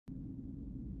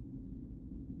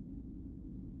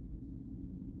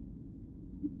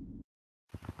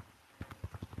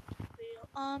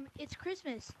it's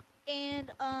Christmas,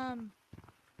 and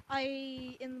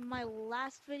in my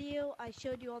last video I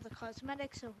showed you all the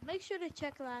cosmetics, so make sure to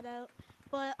check that out.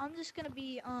 But I'm just gonna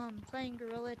be playing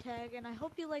Gorilla Tag, and I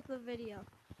hope you like the video.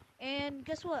 And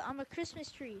guess what? I'm a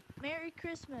Christmas tree. Merry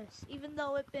Christmas! Even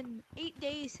though it's been 8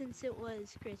 days since it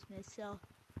was Christmas, so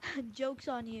joke's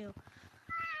on you.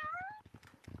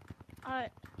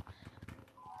 Alright,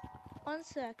 one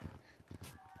sec.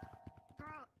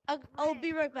 I'll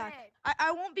be right back.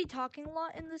 I won't be talking a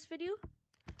lot in this video,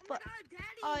 but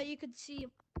you could see.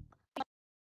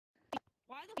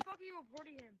 Why the fuck are you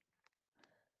reporting him?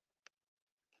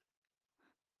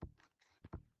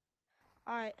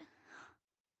 Alright.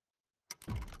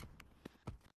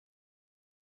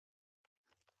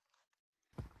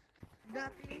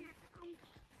 Nothing.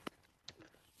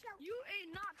 You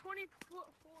ain't not 24,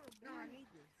 bro. No, I need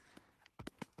this.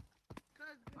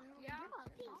 Cause, Yeah.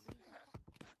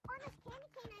 On this candy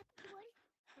cane, I would.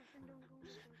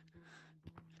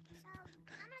 So,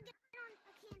 I'm gonna get on a candy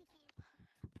cane.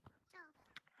 So,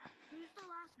 Who's the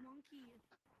last monkey?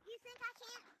 you think I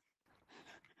can't?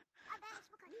 I bet it's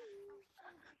because.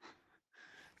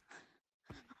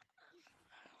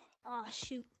 Oh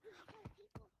shoot.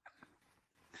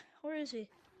 Where is he?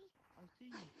 I see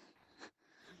you.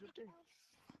 He's up there.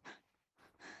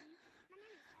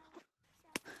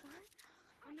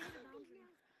 I made a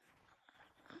boundary.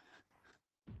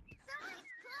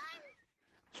 Somebody's climb.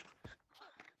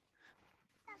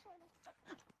 That's what it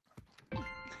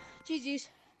is. GG's.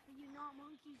 You not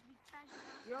monkeys, we trash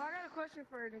it. Yo, I got a question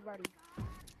for anybody.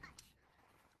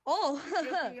 Oh. Yo,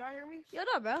 can y'all hear me? Yo,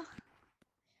 what up, bro?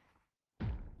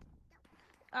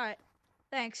 Alright.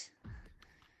 Thanks.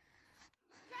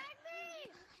 Tag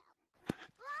me!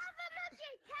 Lava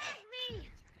monkey, tag me!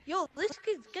 Yo, this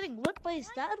kid's getting whipped by his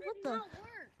dad? What the?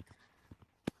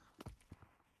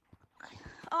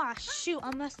 Ah, shoot,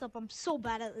 I messed up. I'm so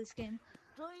bad at this game.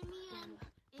 Join me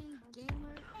in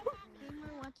gamer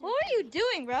watches. What are you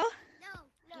doing, bro?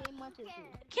 No, Game watches.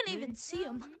 Can't even see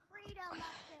him. freedom up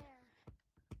there.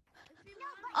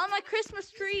 On my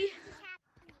Christmas tree.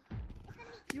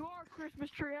 You are a Christmas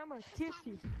tree. I'm gonna kiss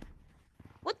you.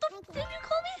 What the f did you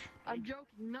call me? I'm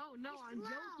joking. No, I'm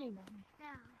joking.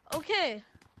 Okay.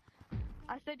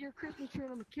 I said you're a Christmas tree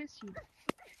and I'm gonna kiss you.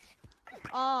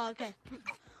 Oh, okay.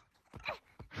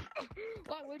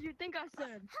 What did you think I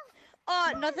said?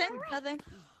 Nothing.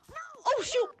 Oh,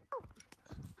 shoot.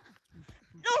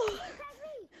 No.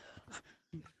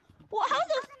 Well, how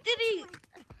the f did he?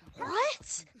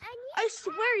 What? I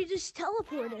swear he just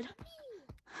teleported.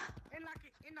 And like a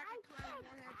clown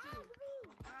on that too.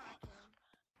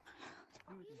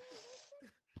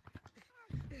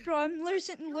 Bro, I'm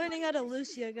learning how to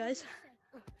Lucia, guys.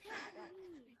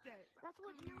 That's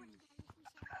what you know.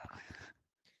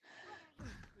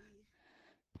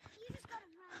 You just gotta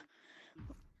run.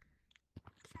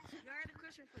 I had a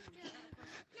question for you.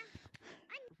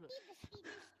 I need the speed.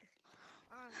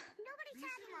 Nobody's do you see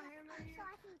having my it, hand right so here?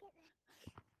 I can get there.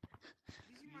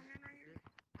 You see my hand right here?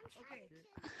 I'm Okay. trying to get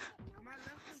My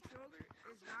left controller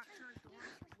is not turned on,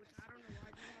 which I don't know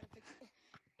why. I don't know how to fix it.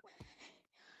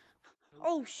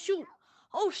 Oh, shoot.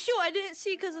 Oh, shoot, I didn't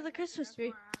see because of the Christmas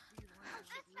tree.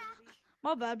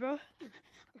 My bad, bro. I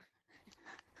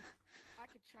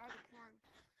could try to climb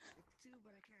it too,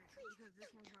 but I can't because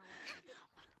this one's not working.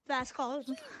 Fast call.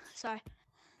 Sorry.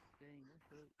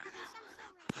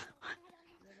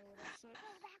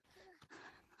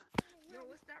 Yo,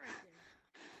 what's that right there?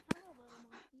 I'm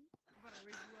about to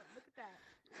raise you up. Look at that.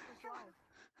 It's live.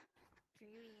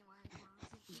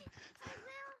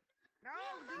 No,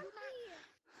 do not.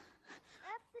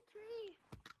 Up the tree.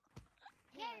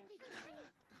 Yeah, I'm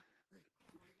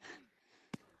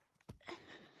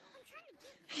trying to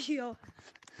get. Yo.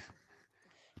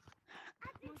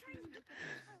 I've been trying to get this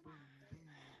for a while.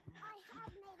 I have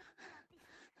made it up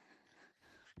before.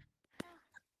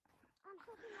 I'm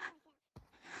hoping that I can.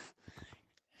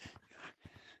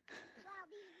 Wow,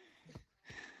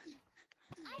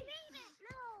 I made it!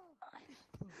 No!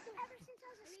 Ever since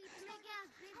I was a kid, big ass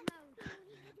big mode.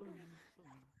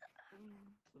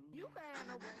 You can't have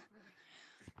no boyfriend.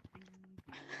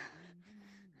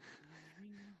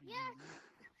 Yes!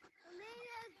 The big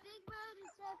ass big mode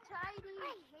is so tidy.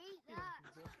 I hate that.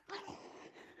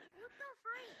 What the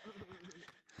freak?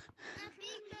 That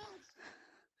big mode.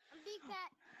 A big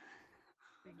cat.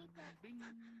 A big cat.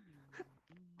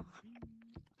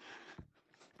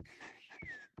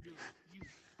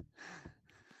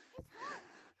 It's hard.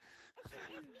 If we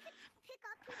could pick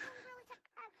up people and really take,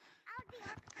 I would be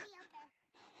up there.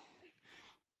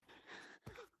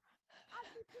 I'd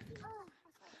be picking up.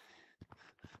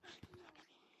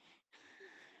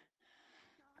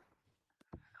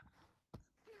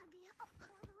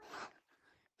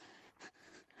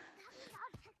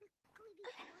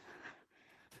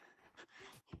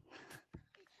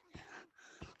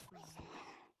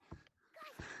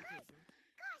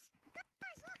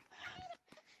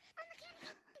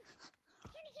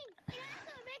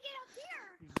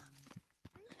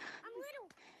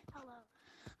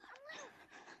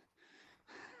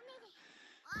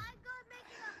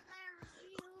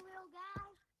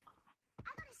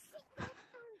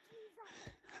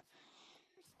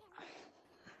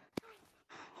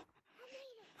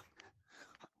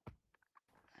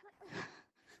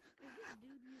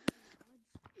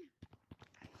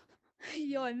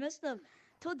 Yo, I messed up.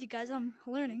 Told you guys I'm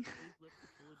learning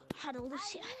how to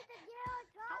lift shit.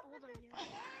 How old are you?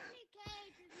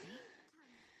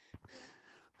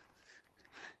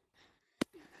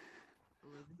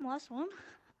 Last one.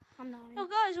 I'm 9. Yo,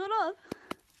 guys, what up?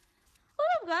 What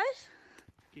up, guys?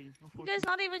 You guys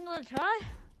not even gonna try?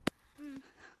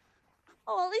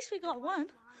 Oh, at least we got one.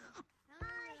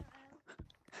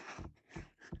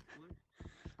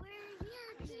 Did you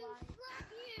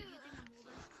think I'm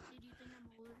older? Did you think I'm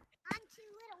older? I'm too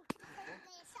little to play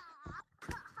this up.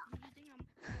 Did you think I'm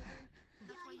older?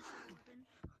 That's why you should open.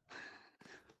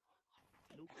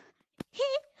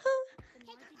 Hee-hoo. Then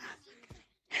why did you say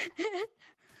that?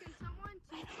 Can someone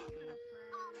teach me how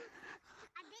to play?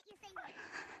 I bet you think like,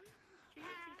 You're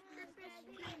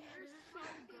so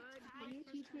good. Can you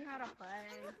teach me how to play?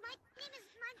 look, my name is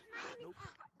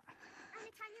I'm a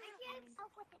tiny little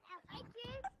elf with an elf. I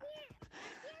can't see.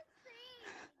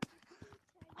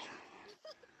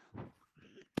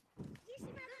 You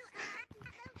see my little elf?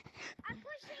 I'm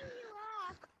pushing you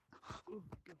off.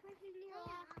 I'm pushing you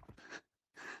off.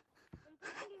 You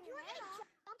want me to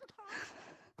jump across?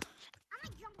 I'm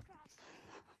gonna jump across.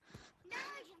 No,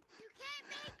 you can't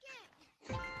make it.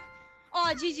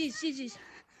 Oh, GG's. GG.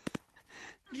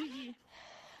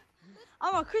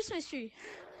 I'm a Christmas tree.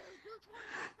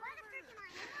 What a freaking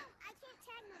I can't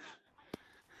tag with it.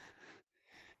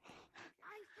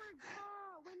 I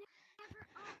forgot. Whenever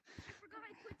I forgot I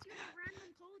put you in a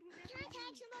random code with Can I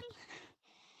tag somebody?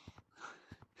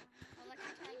 Oh, let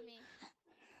you tag me.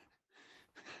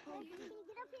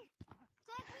 Get up here.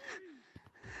 Tag me.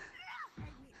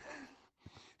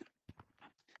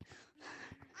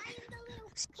 I am the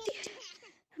little kid.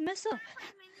 I messed up.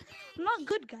 I'm not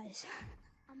good, guys.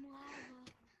 I'm lava.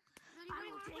 I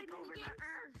will take over the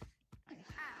earth. I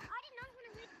did not want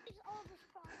to lose all this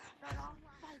part.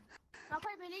 I'll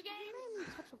play mini games.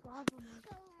 Such a lava man.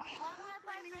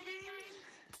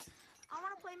 I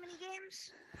want to play mini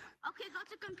games. Okay, go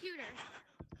to computer.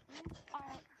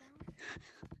 Alright.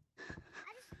 I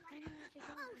just like, oh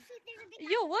shoot, there's a big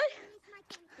Yo, what? underneath my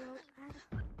tent.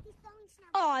 He's throwing snow.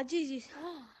 Oh, GG's.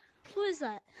 Who is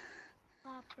that?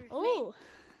 Oh, Hey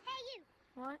you,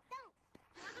 What? don't.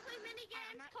 Want to play mini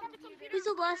games? Come to computer. who's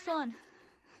the last one?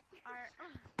 Alright. I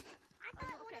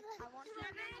thought one Okay, of the I want to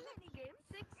play mini games.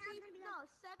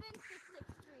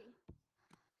 7663.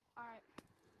 Alright.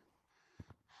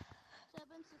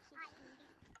 7663.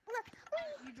 Look,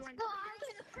 You joined. I'm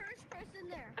the first person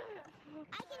there.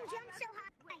 I can jump so high.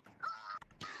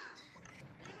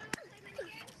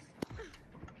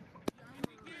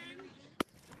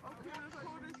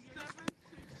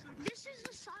 This is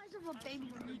the size of a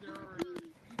baby.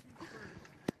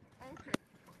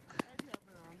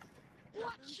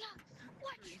 Watch out!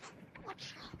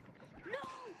 Watch out! No!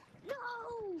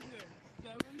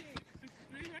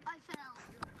 I fell.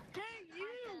 Hey,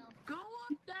 you! Go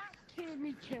up that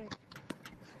candy cane.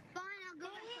 Fine, I'll go.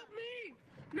 Follow me!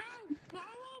 No!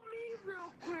 Follow me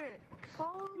real quick!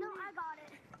 Follow No, me! I got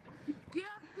it. Get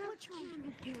the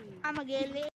candy cane! I'ma get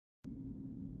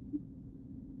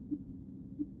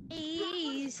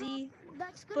lazy.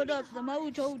 That's good. Put up the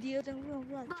mojo deals and we'll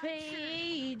like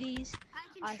tradies.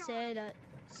 I said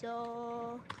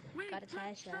so. Wait, Gotta touch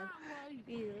cash that out.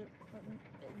 light.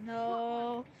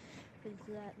 No, is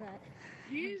that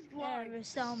Use light. never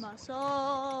sell my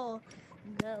soul.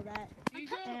 Know that, You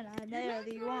go- and I you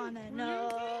nearly go wanna through.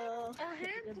 know. Our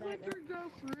hand flipper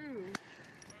go through.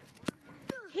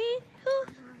 He who?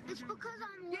 It's because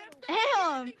I'm little. Get the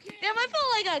Damn! candy cane. Damn! I felt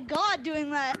like a god doing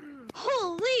that.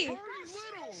 Holy! How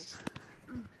little?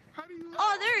 How do you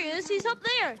Oh, there he is. He's up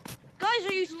there. Guys,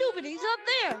 are you stupid? He's up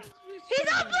there. He's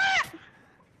up there.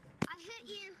 I hit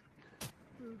you.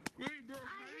 Wait, bro,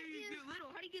 how do you get little?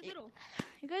 How do you get little?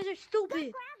 You guys are Go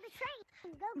stupid. grab the train.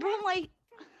 Go Bro, grab like,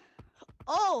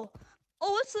 oh,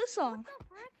 what's this song? the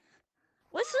frick?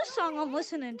 What's this song I'm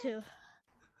listening to?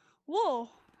 Whoa.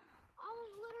 I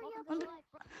was literally up Under- like,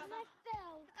 and I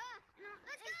fell. No,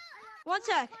 let's go. One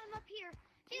sec. Climb up here. I'm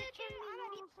gonna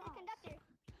be the conductor.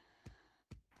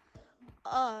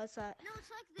 Oh, what's that? No,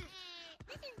 it's like this.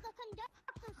 This is the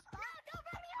conductor's spot. No, don't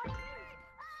run me over.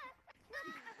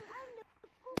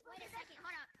 Wait a second,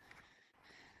 hold up.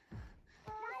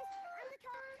 Guys, I'm the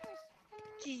conductor.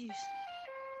 Jeez.